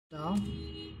down.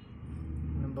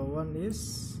 Number one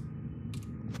is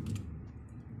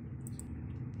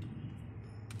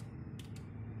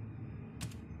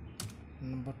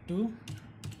number two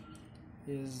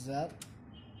is that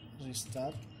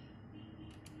restart.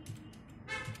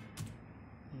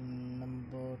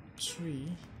 Number three,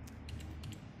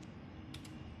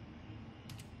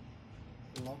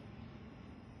 lock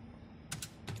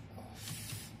off.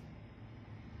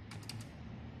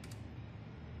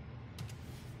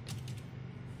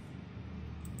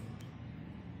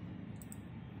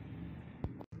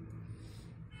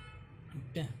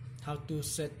 Okay, how to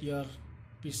set your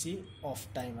PC off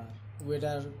timer,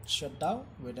 whether shutdown,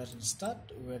 whether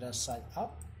restart, whether sign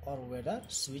up, or whether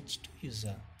switch to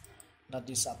user. That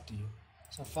is up to you.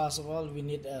 So first of all, we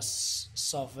need a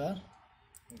software.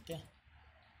 Okay,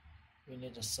 we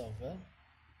need a software.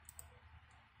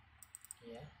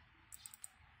 Yeah.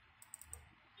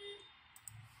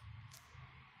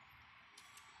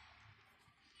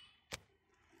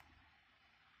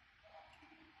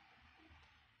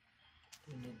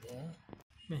 We need a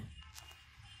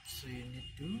so you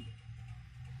need to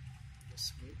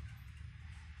just wait.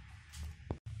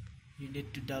 You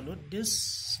need to download this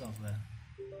software.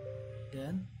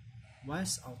 Then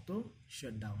Voice Auto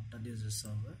Shutdown, that is the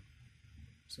software.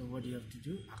 So what you have to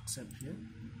do, accept here,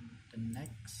 then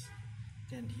next,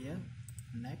 then here,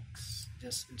 next,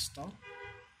 just install,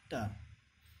 done.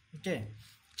 Okay,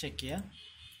 check here.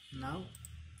 Now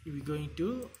we're going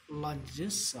to launch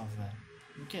this software.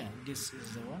 Okay, this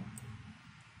is the one.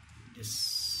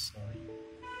 This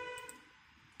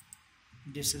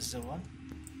is the one.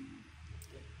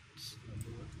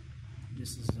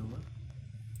 This is the one.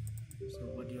 So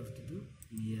what you have to do,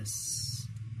 yes.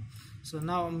 So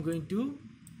now I'm going to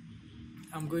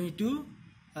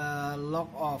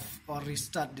log off or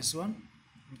restart this one.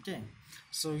 Okay,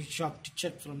 so you have to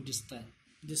check from this time.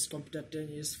 This computer time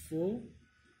is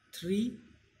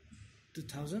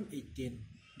 4/3/2018.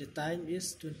 The time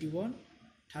is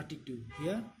 21:32.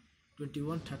 Here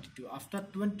 21:32. After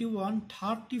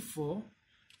 21:34,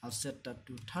 I'll set that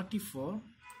to 34.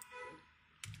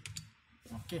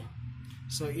 Okay,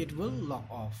 so it will log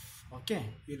off.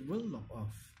 Okay, it will log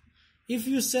off. If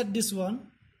you set this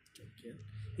one,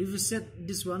 if you set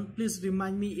this one, please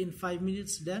remind me in 5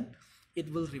 minutes, then it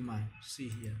will remind. See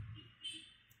here,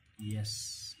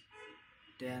 yes,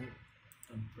 then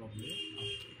don't problem.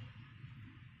 Okay,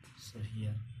 so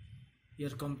here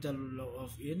your computer will log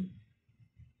off in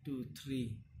 2,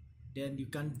 3, then you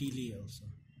can delay also.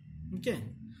 Okay,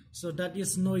 so that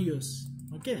is no use.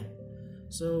 Okay,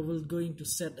 so we're going to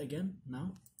set again.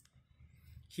 Now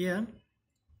here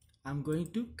I'm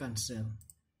going to cancel.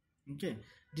 Okay,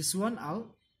 this one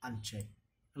I'll uncheck,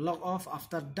 log off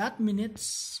after that minutes.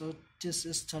 So this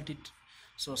is 30.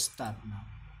 So start now.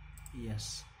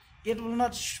 Yes, it will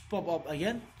not pop up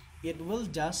again, it will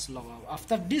just log off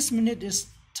after this minute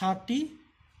is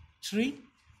 33,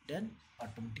 then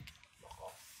automatically log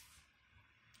off.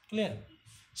 Clear?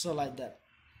 So like that.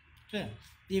 Okay,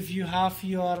 if you have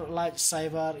your like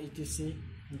cyber etc,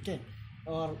 okay,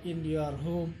 or in your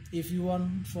home, if you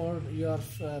want for your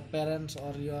parents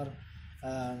or your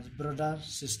brother,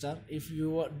 sister, if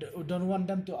you don't want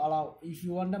them to allow, if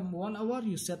you want them 1 hour,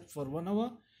 you set for 1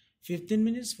 hour, 15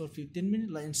 minutes for 15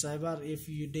 minutes. Like in cyber, if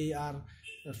they are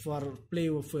for play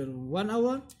for 1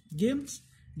 hour games,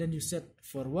 then you set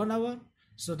for 1 hour,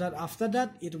 so that after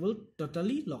that it will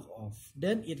totally log off,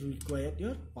 then it requires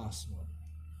your password.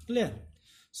 Clear?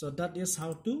 So that is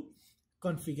how to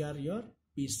configure your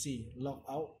PC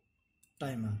logout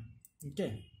timer.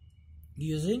 Okay,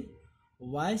 using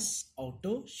Voice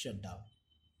Auto Shutdown.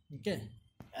 Okay,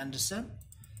 understand?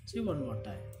 See one more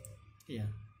time.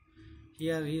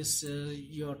 Here is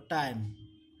your time.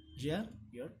 Here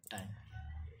your time.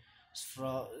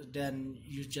 Then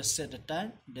you just set the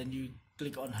time, then you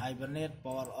click on hibernate,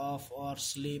 power off, or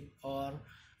sleep, or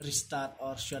restart,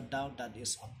 or shutdown. That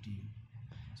is up to you.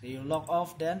 So you log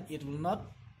off, then it will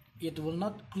not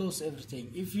close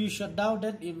everything. If you shut down,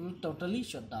 then it will totally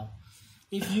shut down.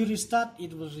 If you restart,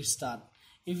 it will restart.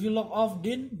 If you log off,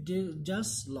 then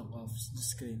just log off the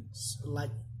screen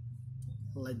like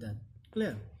that.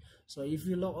 Clear? So if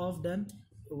you log off, then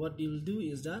what you will do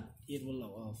is that it will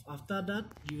log off. After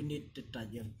that, you need to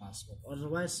type your password,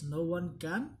 otherwise no one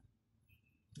can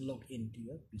log into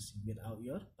your PC without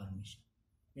your permission.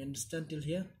 You understand till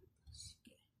here?